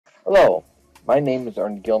Hello, my name is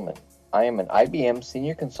Ernie Gilman. I am an IBM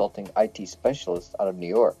Senior Consulting IT Specialist out of New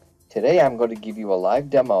York. Today I'm going to give you a live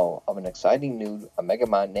demo of an exciting new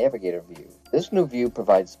OMEGAMON Navigator view. This new view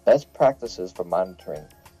provides best practices for monitoring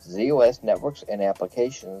z/OS networks and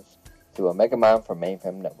applications through OMEGAMON for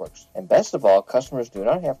Mainframe Networks. And best of all, customers do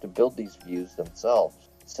not have to build these views themselves,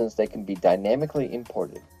 since they can be dynamically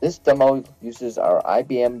imported. This demo uses our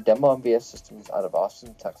IBM Demo MVS systems out of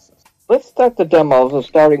Austin, Texas. Let's start the demo,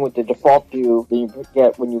 starting with the default view that you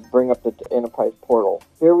get when you bring up the Enterprise Portal.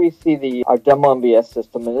 Here we see our Demo MVS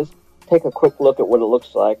system, and let's take a quick look at what it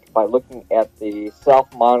looks like by looking at the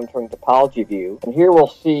self-monitoring topology view. And here we'll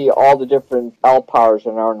see all the different LPARs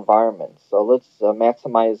in our environment. So let's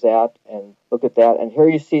maximize that and look at that. And here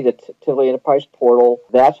you see the Tivoli Enterprise Portal.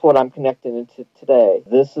 That's what I'm connected into today.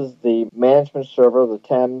 This is the management server, the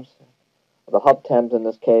TEMS, the hub TEMS in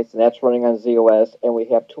this case, and that's running on z/OS, and we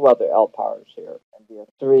have two other LPARs here,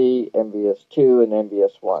 MVS3, MVS2, and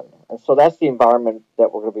MVS1. And so that's the environment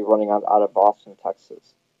that we're going to be running out of Austin,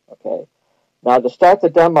 Texas. Okay. Now to start the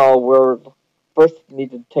demo, we're first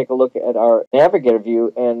need to take a look at our Navigator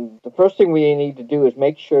view, and the first thing we need to do is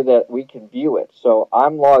make sure that we can view it. So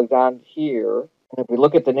I'm logged on here. And if we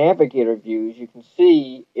look at the Navigator views, you can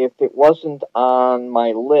see if it wasn't on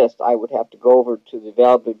my list, I would have to go over to the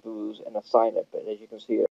available views and assign it. But as you can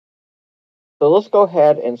see it. So let's go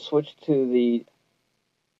ahead and switch to the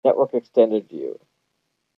Network Extended view.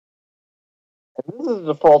 And this is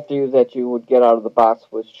the default view that you would get out of the box,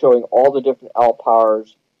 with showing all the different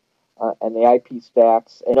LPARs and the IP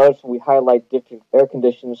stacks. And notice we highlight different air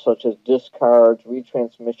conditions such as discards,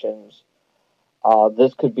 retransmissions.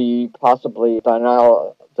 This could be possibly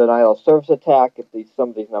denial of service attack if some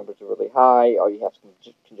of these numbers are really high, or you have some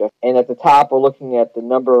congestion. And at the top, we're looking at the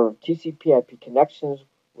number of TCP/IP connections,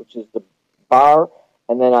 which is the bar,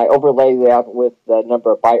 and then I overlay that with the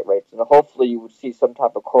number of byte rates. And hopefully you would see some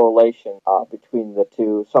type of correlation between the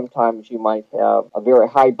two. Sometimes you might have a very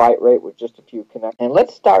high byte rate with just a few connections. And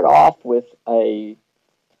let's start off with a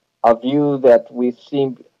view that we've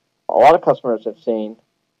seen, a lot of customers have seen,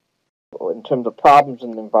 in terms of problems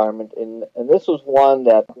in the environment, and this was one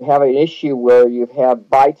that you have an issue where you have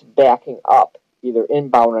bytes backing up, either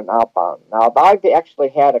inbound and outbound. Now, I've actually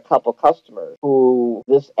had a couple customers who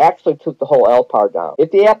this actually took the whole LPAR down.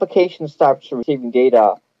 If the application starts receiving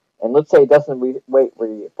data, and let's say it doesn't wait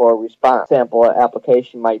for a response, for example, an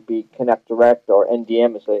application might be Connect Direct or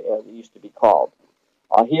NDM as it used to be called.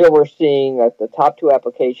 Here we're seeing at the top two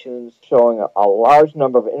applications showing a large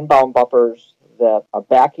number of inbound buffers that are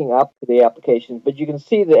backing up to the application, but you can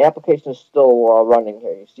see the application is still running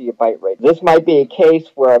here. You see a byte rate. This might be a case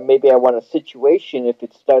where maybe I want a situation if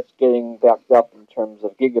it starts getting backed up in terms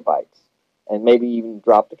of gigabytes, and maybe even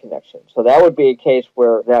drop the connection. So that would be a case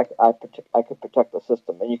where I could protect the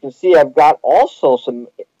system. And you can see I've got also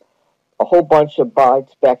a whole bunch of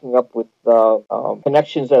bytes backing up with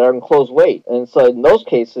connections that are in closed wait. And so in those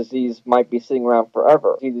cases, these might be sitting around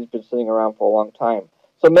forever. These have been sitting around for a long time.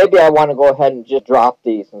 So maybe I want to go ahead and just drop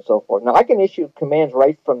these and so forth. Now I can issue commands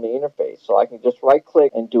right from the interface. So I can just right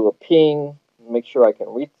click and do a ping, make sure I can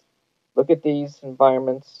look at these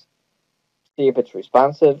environments, see if it's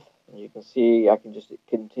responsive. And you can see I can just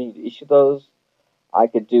continue to issue those. I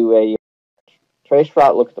could do a trace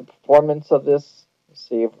route, look at the performance of this,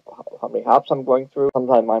 see how many hops I'm going through.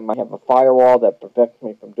 Sometimes I might have a firewall that prevents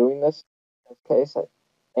me from doing this. In this case,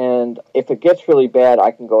 and if it gets really bad,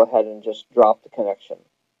 I can go ahead and just drop the connection,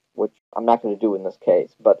 which I'm not going to do in this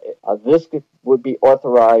case. But this would be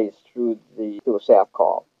authorized through a SAF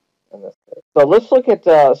call in this case. So let's look at,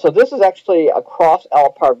 so this is actually a cross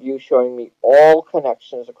LPAR view showing me all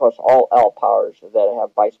connections across all LPARs that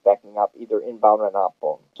have bytes backing up, either inbound or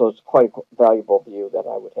outbound. So it's quite a valuable view that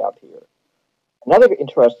I would have here. Another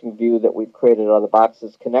interesting view that we've created out of the box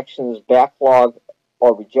is connections backlog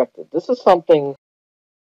or rejected. This is something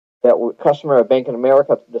that a customer at Bank of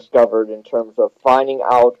America discovered in terms of finding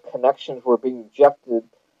out connections were being rejected.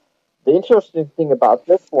 The interesting thing about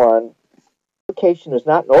this one, the application is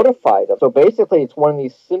not notified of. So basically, it's one of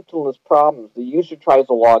these symptomless problems. The user tries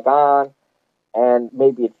to log on, and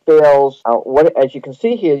maybe it fails. As you can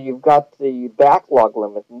see here, you've got the backlog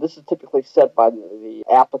limit, and this is typically set by the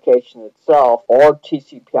application itself, or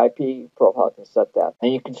TCP/IP profile can set that.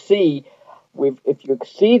 And you can see, if you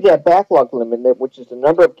exceed that backlog limit, which is the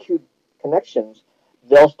number of queued connections,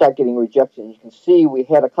 they'll start getting rejected. And you can see we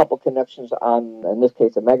had a couple connections on, in this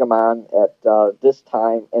case, OMEGAMON at this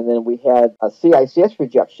time, and then we had CICS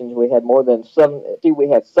rejections. We had more than we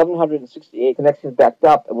had 768 connections backed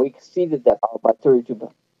up, and we exceeded that by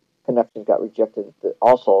 32 connections got rejected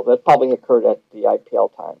also. That probably occurred at the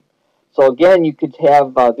IPL time. So again, you could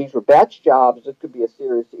have these were batch jobs. It could be a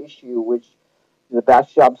serious issue, which the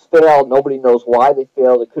batch jobs failed. Nobody knows why they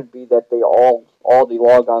failed. It could be that they all the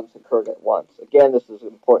logons occurred at once. Again, this is an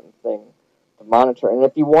important thing to monitor. And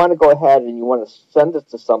if you want to go ahead and you want to send it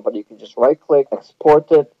to somebody, you can just right click,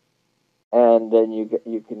 export it, and then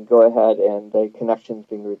you can go ahead and the connection's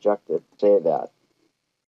being rejected. Say that.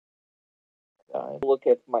 Look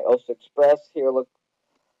at my OS Express here. Look,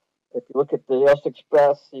 if you look at the OS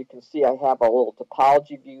Express, you can see I have a little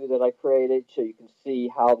topology view that I created, so you can see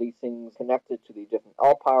how these things connected to the different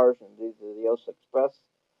L powers, and these are the OS Express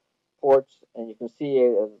ports, and you can see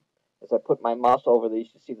as I put my mouse over these,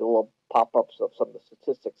 you see the little pop-ups of some of the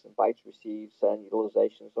statistics and bytes received, send,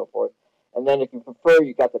 utilization, and so forth. And then if you prefer,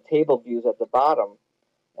 you got the table views at the bottom,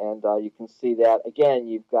 and you can see that again.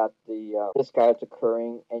 You've got the discards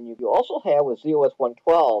occurring, and you also have with ZOS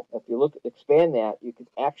 112. If you expand that, you can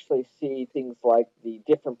actually see things like the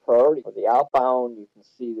different priority for the outbound. You can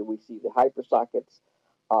see that we see the hypersockets,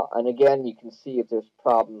 and again, you can see if there's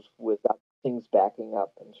problems with things backing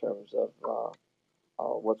up in terms of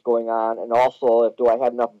what's going on, and also if do I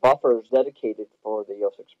have enough buffers dedicated for the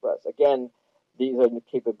OS Express. Again, these are the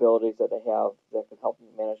capabilities that I have that can help me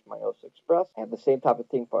manage my OS Express. I have the same type of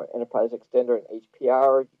thing for Enterprise Extender and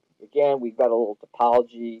HPR. Again, we've got a little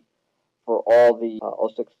topology for all the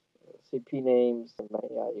OS CP names.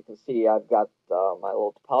 You can see I've got my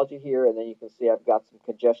little topology here, and then you can see I've got some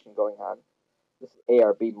congestion going on. This is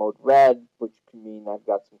ARB mode red, which can mean I've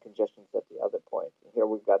got some congestions at the other point. And here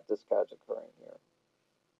we've got discards occurring here.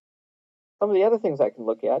 Some of the other things I can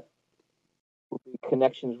look at would be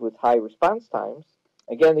connections with high response times.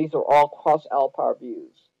 Again, these are all cross LPAR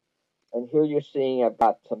views. And here you're seeing I've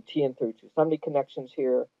got some TN3270 connections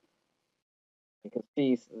here. You can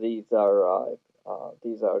see these are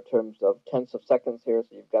terms of tenths of seconds here.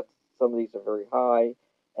 So you've got some of these are very high.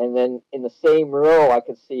 And then in the same row, I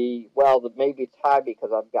could see, well, maybe it's high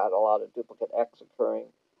because I've got a lot of duplicate X occurring.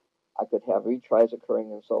 I could have retries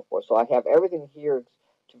occurring and so forth. So I have everything here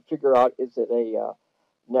to figure out is it a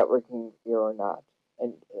networking error or not.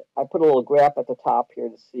 And I put a little graph at the top here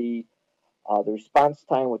to see the response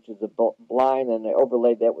time, which is a line, and I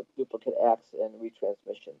overlaid that with duplicate X and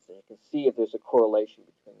retransmissions. And you can see if there's a correlation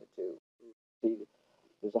between the two. See,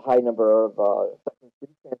 there's a high number of seconds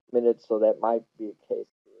retransmitted, so that might be a case.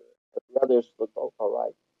 But the others look all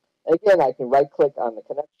right. And again, I can right-click on the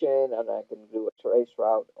connection, and I can do a trace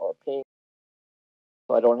route or ping.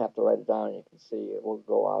 So I don't have to write it down. You can see it will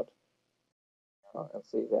go out and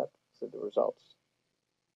see the results.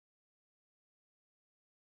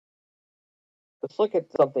 Let's look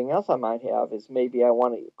at something else I might have is maybe I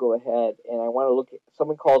want to go ahead and I want to look at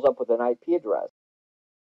someone calls up with an IP address.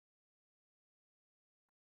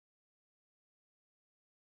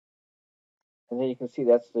 And then you can see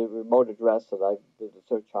that's the remote address that I did the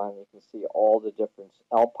search on. You can see all the different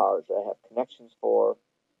L powers that I have connections for.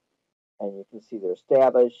 And you can see they're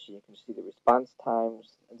established. You can see the response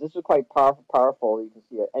times. And this is quite powerful. You can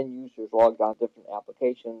see end users logged on different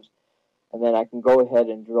applications. And then I can go ahead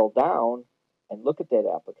and drill down and look at that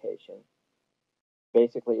application.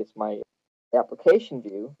 Basically, it's my application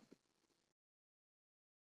view.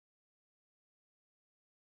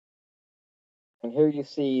 And here you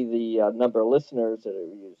see the number of listeners that are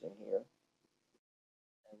using here.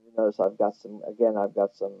 And you notice I've got some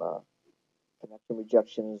connection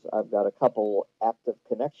rejections. I've got a couple active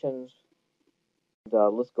connections.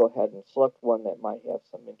 And, let's go ahead and select one that might have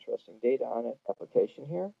some interesting data on it. Application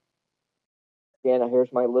here. Again,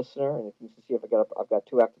 here's my listener, and you can see I've got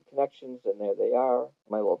two active connections, and there they are.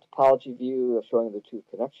 My little topology view of showing the two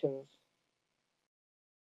connections.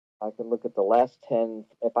 I can look at the last 10.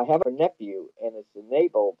 If I have a net view and it's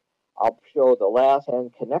enabled, I'll show the last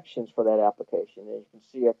 10 connections for that application. And you can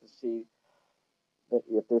see, I can see that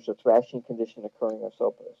if there's a thrashing condition occurring or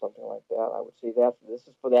something like that, I would see that. This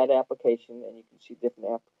is for that application, and you can see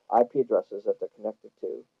different IP addresses that they're connected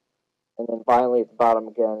to. And then finally, at the bottom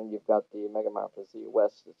again, you've got the OMEGAMON for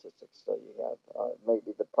ZOS statistics. So you have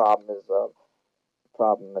maybe the problem is a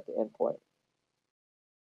problem at the endpoint.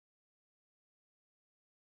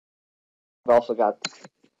 I've also got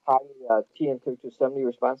high TN3270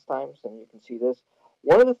 response times, and you can see this.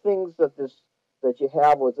 One of the things that you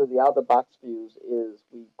have with the out-of-the-box views is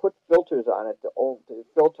we put filters on it to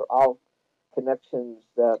filter out connections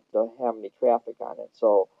that don't have any traffic on it.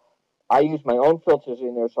 So I use my own filters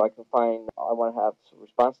in there so I can find I want to have some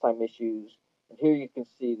response time issues. And here you can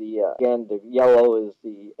see again the yellow is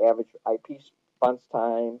the average IP response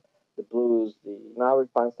time. The blue is the now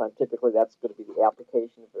response time. Typically, that's going to be the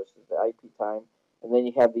application versus the IP time. And then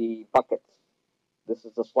you have the buckets. This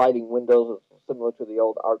is the sliding windows similar to the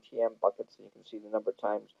old RTM buckets. You can see the number of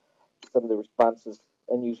times some of the responses,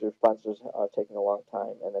 end user responses, are taking a long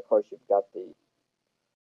time. And of course, you've got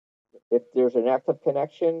if there's an active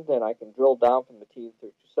connection, then I can drill down from the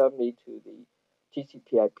TN3270 to the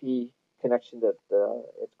TCP/IP connection that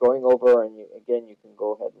it's going over, and again, you can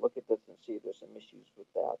go ahead and look at this and see if there's some issues with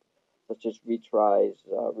that, such as retries,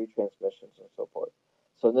 retransmissions, and so forth.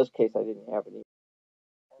 So in this case, I didn't have any.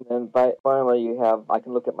 And then finally, I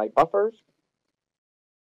can look at my buffers.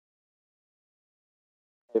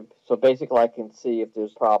 So basically, I can see if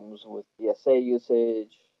there's problems with DSA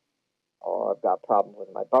usage, or I've got problems with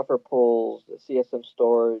my buffer pools, the CSM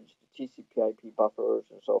storage, the TCP/IP buffers,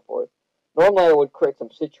 and so forth. Normally, I would create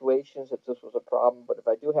some situations if this was a problem, but if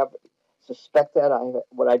I do suspect that,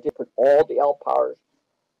 what I did, put all the L powers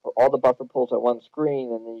for all the buffer pools on one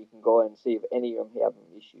screen, and then you can go and see if any of them have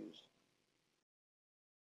issues.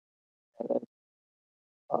 And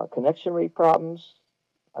then connection rate problems.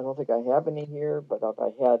 I don't think I have any here, but if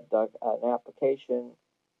I had an application,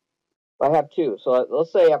 I have two. So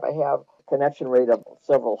let's say if I have a connection rate of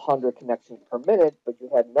several hundred connections per minute, but you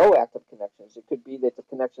had no active connections, it could be that the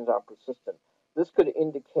connections aren't persistent. This could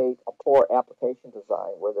indicate a poor application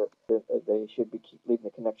design where they should keep leaving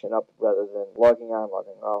the connection up rather than logging on,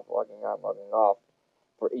 logging off, logging on, logging off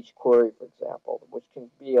for each query, for example, which can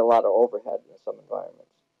be a lot of overhead in some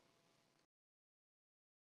environments.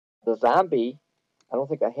 The zombie, I don't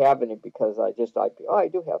think I have any because I just IP. Oh, I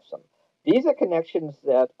do have some. These are connections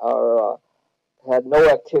that are had no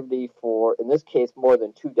activity for, in this case, more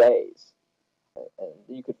than 2 days. And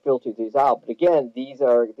you could filter these out. But again, they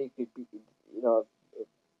could be,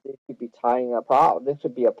 they could be tying a problem. This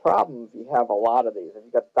would be a problem if you have a lot of these. If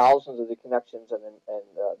you've got thousands of the connections and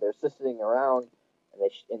they're sitting around,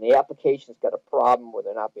 and the application's got a problem where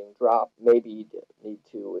they're not being dropped, maybe you need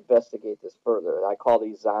to investigate this further. I call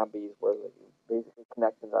these zombies, where basically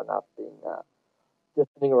connections are not being just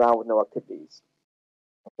sitting around with no activities.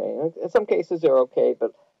 Okay, in some cases they're okay,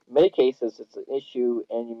 but in many cases it's an issue,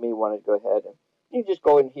 and you may want to go ahead and you just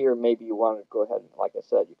go in here. Maybe you want to go ahead and, like I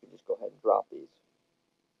said, you can just go ahead and drop these.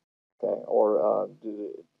 Okay, or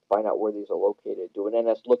find out where these are located. Do an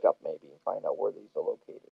NS lookup maybe and find out where these are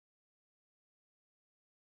located.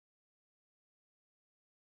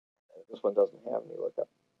 This one doesn't have any lookup.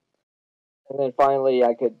 And then finally,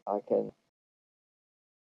 I can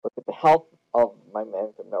look at the health of my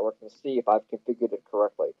Mainframe network and see if I've configured it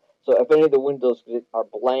correctly. So if any of the windows are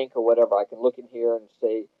blank or whatever, I can look in here and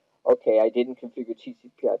say, okay, I didn't configure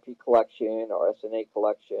TCP/IP collection or SNA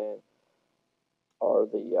collection, or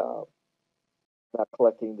not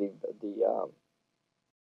collecting the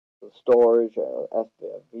storage,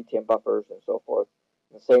 VTM buffers, and so forth.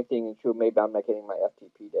 And the same thing is true. Maybe I'm not getting my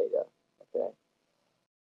FTP data. Okay.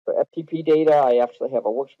 For FTP data, I actually have a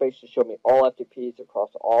workspace to show me all FTPs across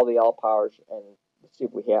all the L powers, and let's see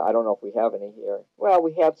if we have. I don't know if we have any here. Well,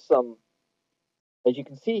 we have some. As you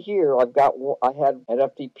can see here, I had an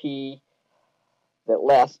FTP that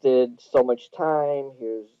lasted so much time.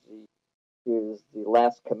 Here's the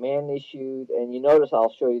last command issued, and you notice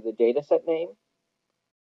I'll show you the dataset name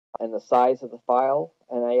and the size of the file.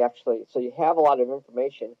 And so you have a lot of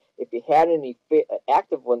information. If you had any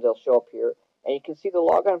active ones, they'll show up here. And you can see the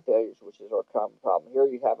logon failures, which is our common problem. Here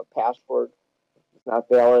you have a password. It's not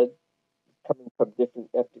valid, coming from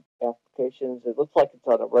different applications. It looks like it's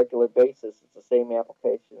on a regular basis. It's the same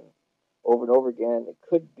application over and over again. It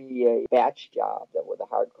could be a batch job that with a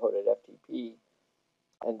hard-coded FTP.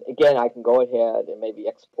 And again, I can go ahead and maybe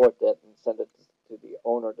export that and send it to the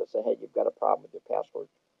owner to say, hey, you've got a problem with your password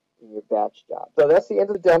in your batch job. So that's the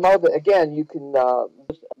end of the demo. Again, you can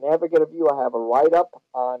Navigator view. I have a write-up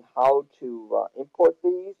on how to import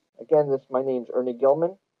these. Again, my name's Ernie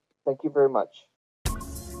Gilman. Thank you very much.